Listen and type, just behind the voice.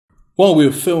While we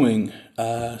were filming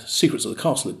Secrets of the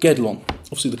Castle at Guédelon,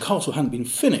 obviously the castle hadn't been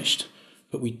finished,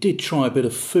 but we did try a bit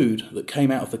of food that came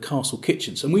out of the castle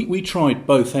kitchens. And we tried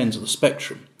both ends of the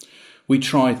spectrum. We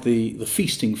tried the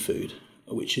feasting food,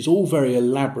 which is all very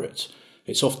elaborate.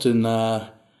 It's often,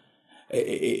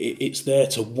 it's there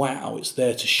to wow, it's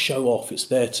there to show off, it's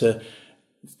there to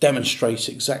demonstrate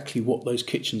exactly what those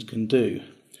kitchens can do.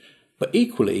 But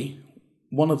equally,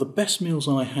 one of the best meals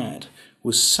I had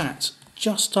was sat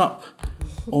just up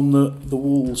on the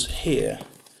walls here,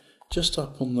 just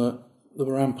up on the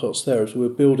ramparts there as we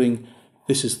were building.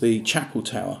 This is the chapel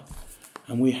tower,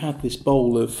 and we had this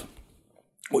bowl of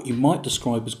what you might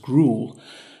describe as gruel,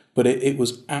 but it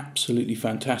was absolutely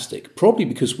fantastic, probably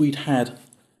because we'd had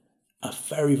a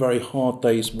very, very hard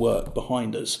day's work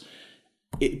behind us.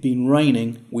 It'd been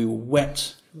raining, we were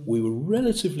wet, we were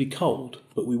relatively cold,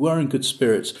 but we were in good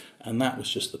spirits, and that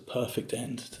was just the perfect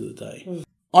end to the day.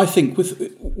 I think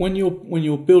when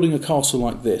you're building a castle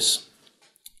like this,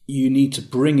 you need to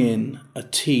bring in a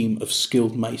team of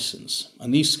skilled masons,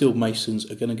 and these skilled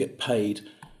masons are going to get paid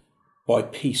by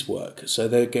piecework. So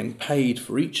they're getting paid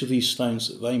for each of these stones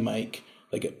that they make.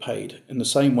 They get paid in the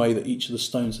same way that each of the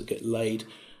stones that get laid,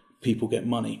 people get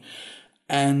money.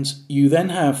 And you then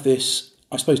have this,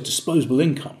 I suppose, disposable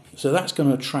income. So that's going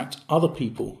to attract other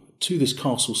people to this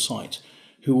castle site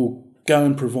who will go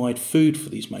and provide food for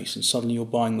these masons. Suddenly you're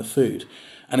buying the food.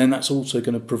 And then that's also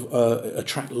going to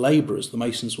attract labourers. The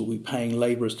masons will be paying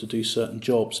labourers to do certain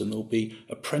jobs, and there'll be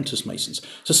apprentice masons.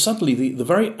 So suddenly the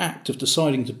very act of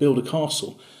deciding to build a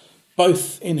castle,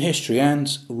 both in history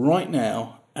and right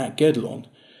now at Guédelon,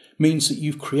 means that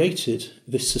you've created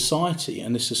this society,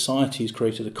 and this society has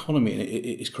created economy, and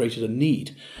it's created a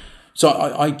need. So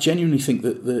I genuinely think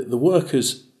that the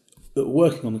workers that were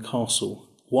working on the castle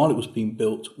while it was being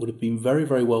built would have been very,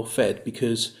 very well fed,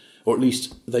 because, or at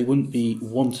least they wouldn't be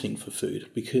wanting for food,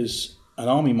 because an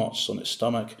army marches on its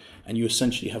stomach, and you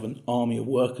essentially have an army of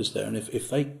workers there. And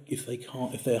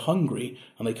if they're hungry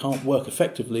and they can't work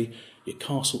effectively, your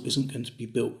castle isn't going to be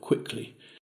built quickly.